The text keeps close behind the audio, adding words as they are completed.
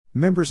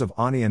Members of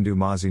Aniendu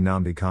Mazi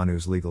Nnamdi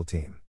Kanu's legal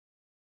team.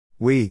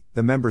 We,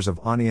 the members of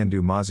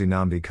Aniendu Mazi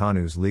Nnamdi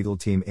Kanu's legal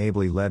team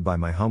ably led by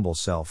my humble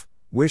self,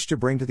 wish to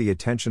bring to the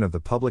attention of the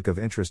public of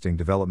interesting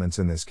developments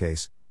in this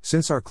case,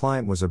 since our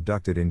client was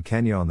abducted in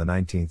Kenya on the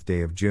 19th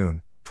day of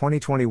June,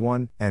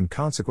 2021, and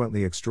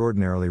consequently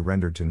extraordinarily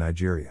rendered to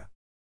Nigeria.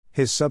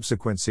 His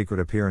subsequent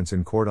secret appearance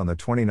in court on the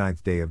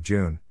 29th day of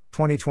June,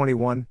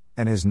 2021,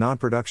 and his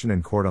non-production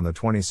in court on the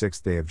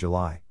 26th day of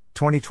July,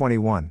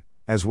 2021,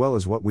 as well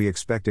as what we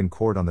expect in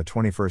court on the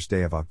 21st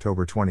day of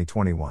October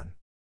 2021.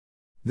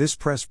 This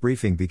press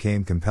briefing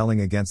became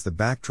compelling against the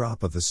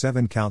backdrop of the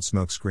 7-count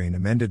smokescreen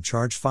amended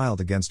charge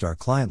filed against our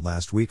client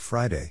last week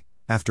Friday,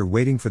 after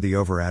waiting for the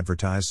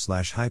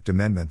over-advertised/hyped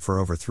amendment for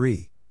over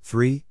three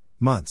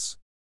months.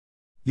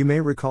 You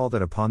may recall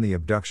that upon the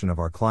abduction of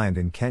our client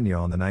in Kenya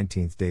on the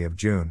 19th day of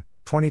June,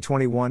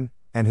 2021,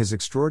 and his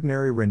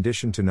extraordinary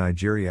rendition to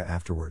Nigeria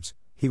afterwards,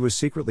 he was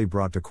secretly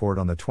brought to court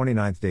on the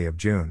 29th day of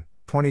June,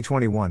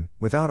 2021,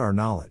 without our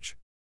knowledge.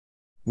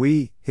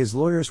 We, his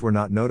lawyers, were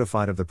not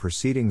notified of the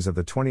proceedings of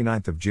the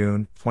 29th of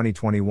June,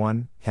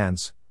 2021,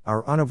 hence,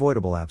 our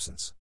unavoidable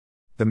absence.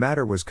 The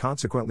matter was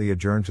consequently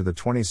adjourned to the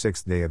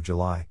 26th day of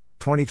July,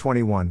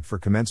 2021 for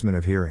commencement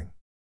of hearing.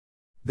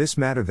 This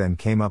matter then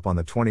came up on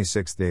the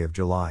 26th day of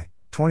July,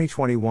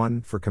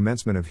 2021 for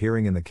commencement of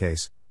hearing in the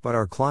case, but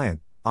our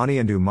client,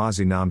 Aniendu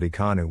Mazi Nnamdi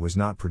Kanu, was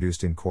not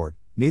produced in court,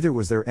 neither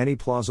was there any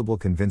plausible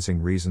convincing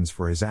reasons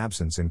for his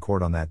absence in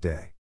court on that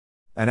day.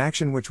 An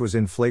action which was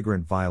in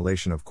flagrant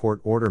violation of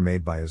court order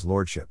made by His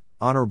Lordship,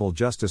 Honorable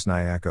Justice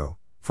Nyako,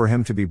 for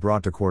him to be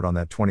brought to court on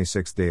that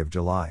 26th day of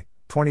July,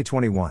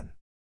 2021.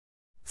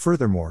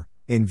 Furthermore,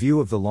 in view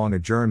of the long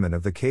adjournment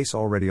of the case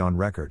already on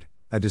record,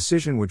 a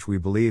decision which we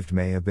believed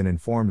may have been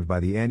informed by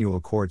the annual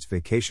court's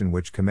vacation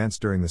which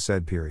commenced during the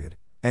said period,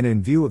 and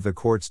in view of the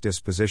court's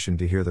disposition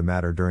to hear the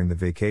matter during the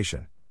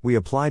vacation, we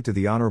applied to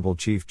the Honorable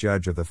Chief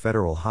Judge of the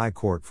Federal High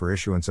Court for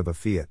issuance of a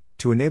fiat,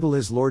 to enable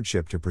His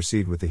Lordship to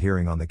proceed with the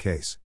hearing on the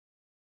case.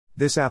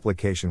 This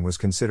application was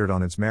considered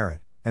on its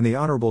merit, and the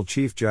Honorable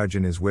Chief Judge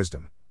in his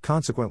wisdom,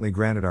 consequently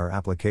granted our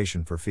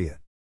application for fiat.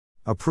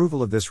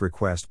 Approval of this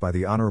request by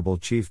the Honorable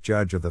Chief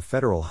Judge of the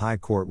Federal High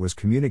Court was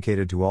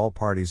communicated to all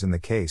parties in the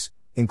case,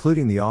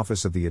 including the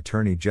Office of the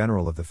Attorney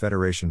General of the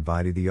Federation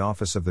via the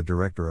Office of the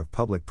Director of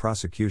Public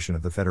Prosecution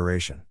of the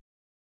Federation.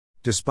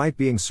 Despite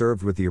being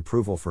served with the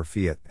approval for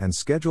fiat and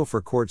schedule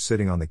for court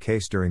sitting on the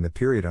case during the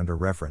period under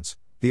reference,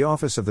 the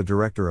Office of the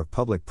Director of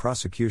Public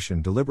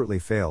Prosecution deliberately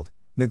failed,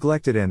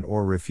 neglected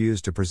and/or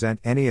refused to present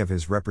any of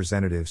his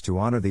representatives to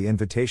honor the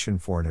invitation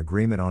for an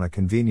agreement on a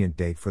convenient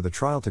date for the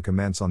trial to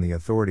commence on the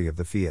authority of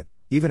the fiat,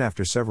 even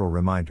after several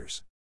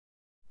reminders.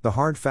 The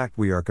hard fact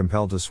we are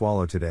compelled to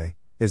swallow today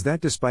is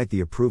that despite the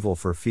approval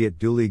for fiat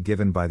duly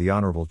given by the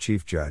Honorable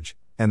Chief Judge,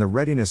 and the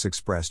readiness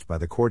expressed by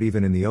the court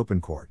even in the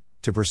open court,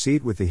 to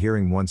proceed with the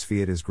hearing once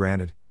fiat is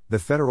granted, the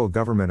federal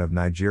government of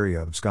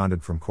Nigeria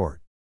absconded from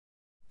court.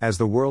 As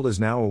the world is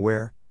now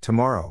aware,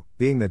 tomorrow,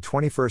 being the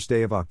 21st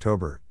day of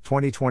October,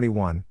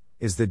 2021,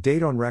 is the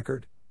date on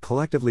record,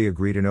 collectively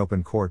agreed in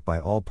open court by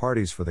all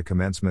parties for the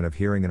commencement of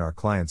hearing in our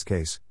client's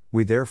case.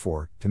 We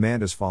therefore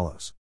demand as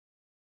follows.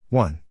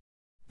 1.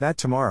 That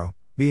tomorrow,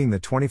 being the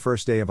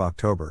 21st day of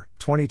October,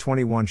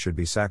 2021 should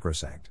be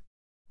sacrosanct.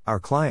 Our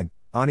client,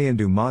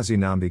 Aniendu Mazi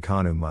Nnamdi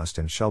Kanu, must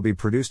and shall be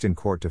produced in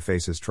court to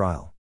face his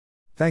trial.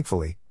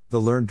 Thankfully, the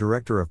learned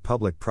Director of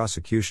Public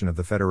Prosecution of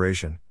the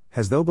Federation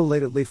has though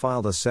belatedly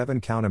filed a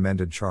 7-count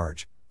amended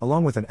charge,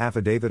 along with an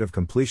affidavit of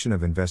completion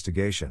of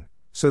investigation,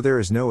 so there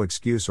is no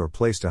excuse or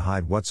place to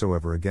hide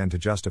whatsoever again to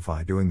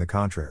justify doing the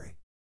contrary.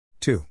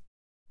 2.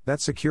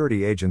 That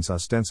security agents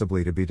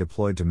ostensibly to be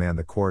deployed to man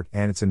the court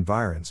and its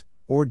environs,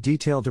 or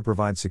detailed to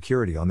provide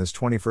security on this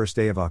 21st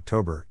day of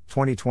October,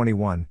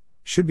 2021,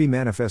 should be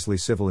manifestly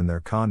civil in their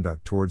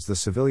conduct towards the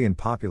civilian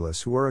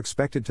populace who are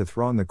expected to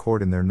throng the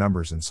court in their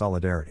numbers and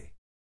solidarity.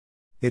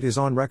 It is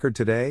on record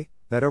today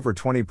that over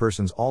 20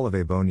 persons, all of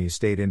Ebonyi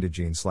State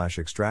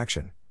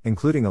indigene/extraction,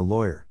 including a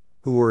lawyer,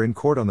 who were in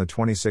court on the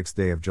 26th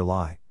day of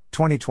July,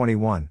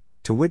 2021,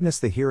 to witness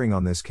the hearing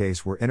on this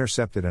case were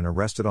intercepted and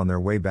arrested on their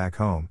way back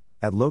home,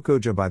 at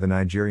Lokoja by the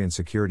Nigerian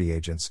security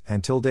agents,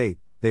 and till date,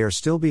 they are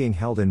still being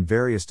held in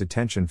various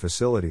detention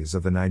facilities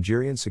of the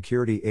Nigerian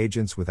security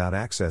agents without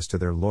access to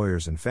their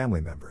lawyers and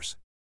family members.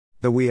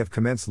 Though we have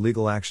commenced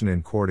legal action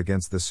in court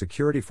against the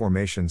security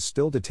formations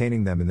still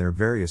detaining them in their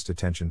various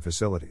detention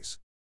facilities.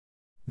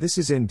 This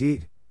is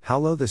indeed how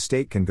low the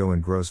state can go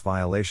in gross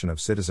violation of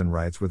citizen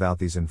rights without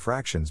these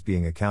infractions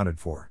being accounted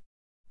for.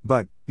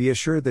 But, be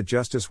assured that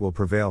justice will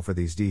prevail for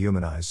these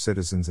dehumanized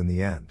citizens in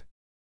the end.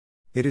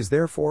 It is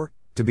therefore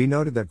to be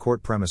noted that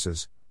court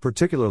premises,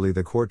 particularly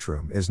the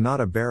courtroom, is not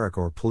a barrack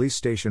or police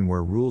station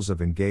where rules of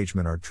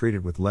engagement are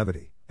treated with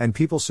levity, and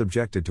people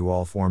subjected to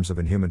all forms of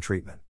inhuman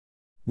treatment.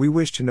 We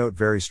wish to note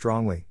very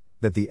strongly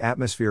that the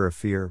atmosphere of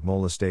fear,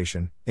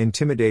 molestation,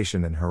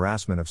 intimidation and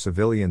harassment of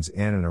civilians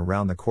in and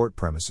around the court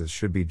premises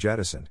should be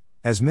jettisoned,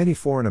 as many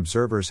foreign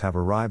observers have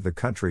arrived the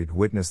country to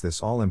witness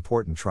this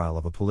all-important trial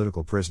of a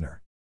political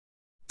prisoner.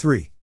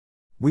 3.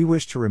 We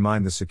wish to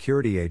remind the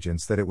security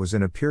agents that it was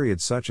in a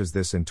period such as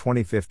this in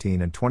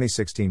 2015 and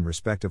 2016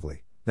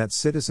 respectively, that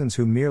citizens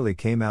who merely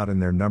came out in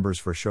their numbers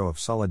for show of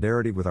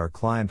solidarity with our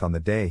client on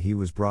the day he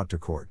was brought to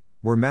court,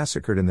 were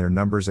massacred in their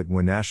numbers at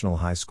Nguyen National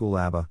High School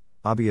Aba,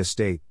 Abia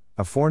State,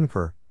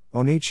 Afornpur,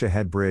 Onitsha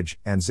Head Bridge,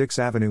 and Zix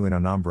Avenue in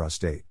Anambra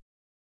State.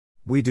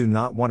 We do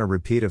not want a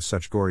repeat of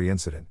such gory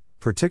incident,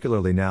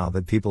 particularly now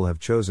that people have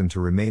chosen to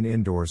remain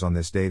indoors on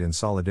this date in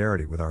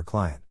solidarity with our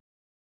client.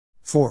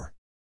 4.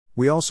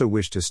 We also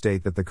wish to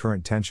state that the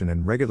current tension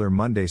and regular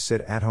Monday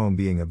sit-at-home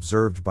being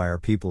observed by our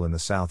people in the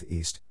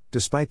Southeast,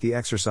 despite the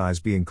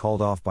exercise being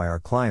called off by our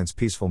client's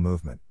peaceful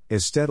movement,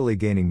 is steadily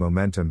gaining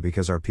momentum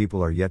because our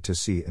people are yet to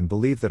see and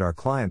believe that our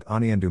client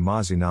Aniendu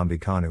Mazi Nnamdi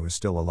Kanu is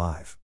still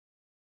alive.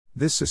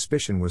 This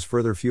suspicion was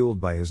further fueled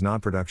by his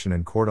non-production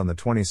in court on the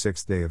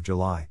 26th day of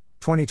July,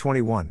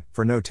 2021,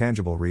 for no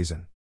tangible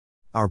reason.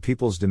 Our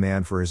people's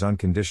demand for his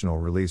unconditional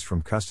release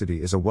from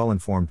custody is a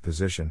well-informed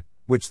position,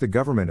 which the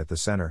government at the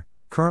center,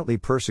 currently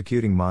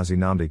persecuting Mazi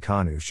Nnamdi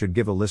Kanu, should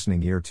give a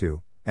listening ear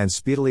to, and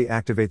speedily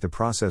activate the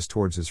process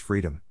towards his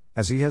freedom,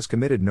 as he has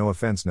committed no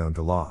offense known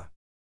to law.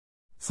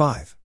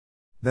 5.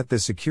 That the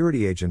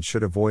security agents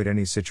should avoid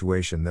any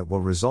situation that will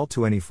result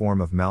to any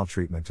form of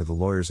maltreatment to the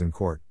lawyers in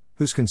court,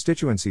 whose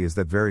constituency is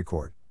that very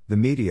court, the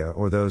media,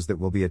 or those that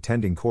will be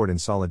attending court in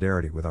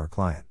solidarity with our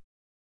client.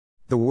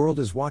 The world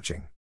is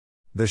watching.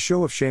 The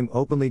show of shame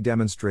openly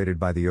demonstrated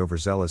by the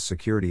overzealous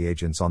security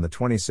agents on the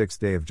 26th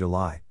day of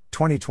July,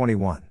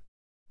 2021,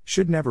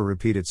 should never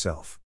repeat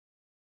itself.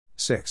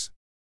 6.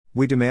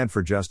 We demand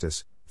for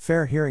justice,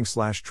 fair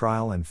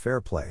hearing/trial and fair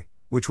play,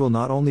 which will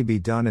not only be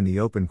done in the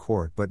open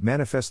court but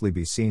manifestly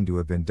be seen to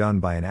have been done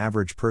by an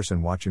average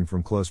person watching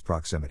from close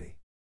proximity.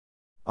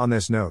 On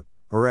this note,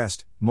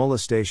 arrest,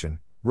 molestation,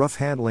 rough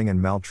handling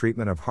and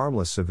maltreatment of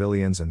harmless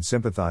civilians and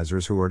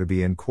sympathizers who are to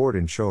be in court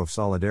in show of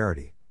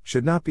solidarity,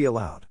 should not be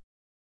allowed.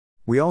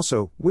 We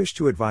also wish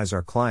to advise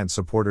our client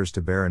supporters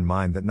to bear in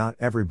mind that not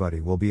everybody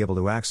will be able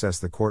to access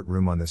the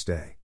courtroom on this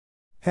day.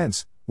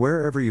 Hence,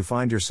 wherever you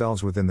find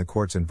yourselves within the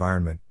court's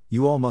environment,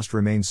 you all must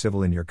remain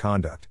civil in your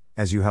conduct,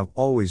 as you have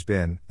always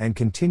been, and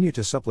continue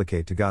to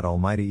supplicate to God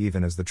Almighty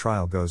even as the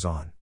trial goes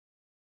on.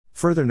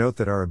 Further note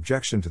that our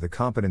objection to the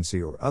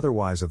competency or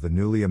otherwise of the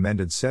newly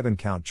amended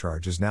 7-count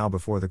charge is now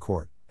before the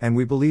court, and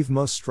we believe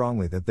most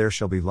strongly that there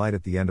shall be light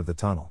at the end of the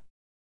tunnel.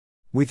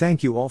 We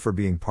thank you all for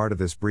being part of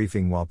this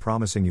briefing while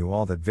promising you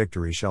all that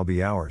victory shall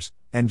be ours,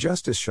 and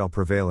justice shall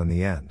prevail in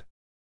the end.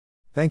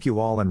 Thank you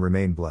all and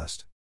remain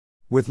blessed.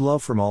 With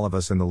love from all of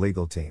us in the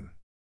legal team.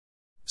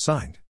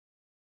 Signed.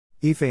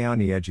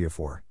 Ifeanyi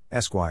Ejiofor,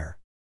 Esquire.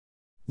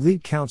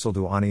 Lead Counsel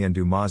to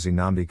Aniendu Mazi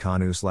Nnamdi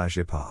Kanu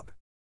 /IPOB.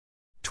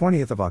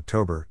 20th of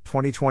October,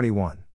 2021.